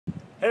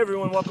Hey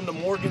everyone, welcome to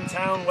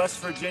Morgantown, West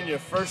Virginia.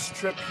 First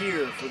trip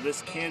here for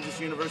this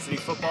Kansas University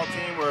football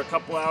team. We're a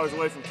couple hours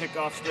away from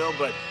kickoff still,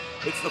 but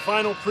it's the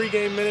final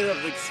pregame minute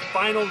of the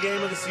final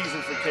game of the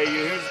season for KU.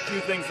 Here's a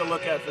few things to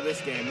look at for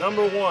this game.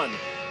 Number one,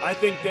 I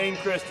think Dane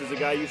Christ is a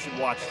guy you should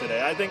watch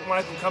today. I think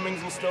Michael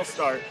Cummings will still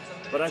start,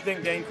 but I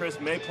think Dane Christ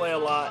may play a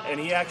lot,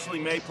 and he actually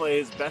may play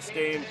his best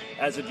game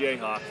as a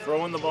Jayhawk,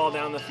 throwing the ball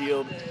down the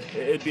field.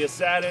 It'd be a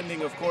sad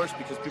ending, of course,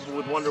 because people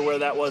would wonder where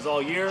that was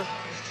all year,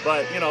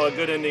 but, you know, a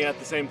good ending at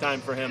the same time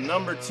for him.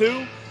 Number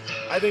two,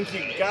 I think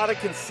you got to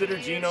consider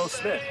Geno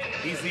Smith.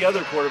 He's the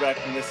other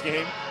quarterback in this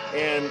game,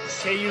 and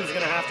KU's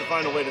going to have to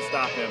find a way to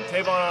stop him.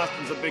 Tavon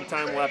Austin's a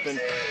big-time weapon.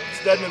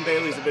 Stedman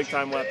Bailey's a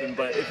big-time weapon,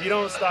 but if you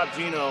don't stop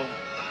Geno,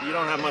 you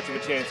don't have much of a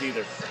chance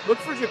either. Look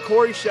for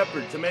Ja'Cory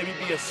Shepherd to maybe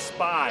be a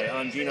spy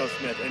on Geno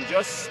Smith and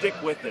just stick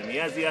with him. He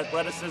has the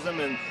athleticism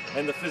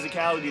and the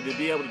physicality to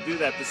be able to do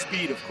that, the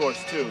speed, of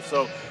course, too.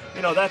 So,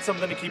 you know, that's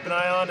something to keep an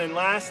eye on. And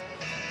last,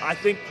 I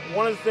think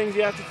one of the things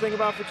you have to think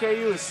about for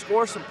KU is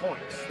score some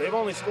points. They've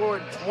only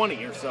scored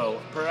 20 or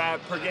so per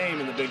game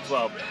in the Big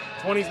 12.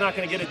 20's not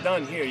going to get it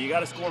done here. You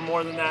got to score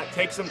more than that.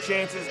 Take some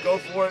chances, go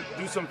for it,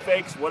 do some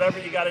fakes, whatever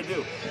you got to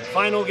do.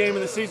 Final game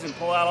of the season,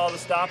 pull out all the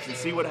stops and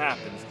see what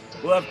happens.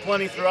 We'll have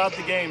plenty throughout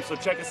the game, so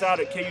check us out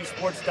at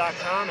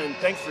KUsports.com, and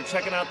thanks for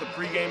checking out the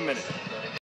Pregame Minute.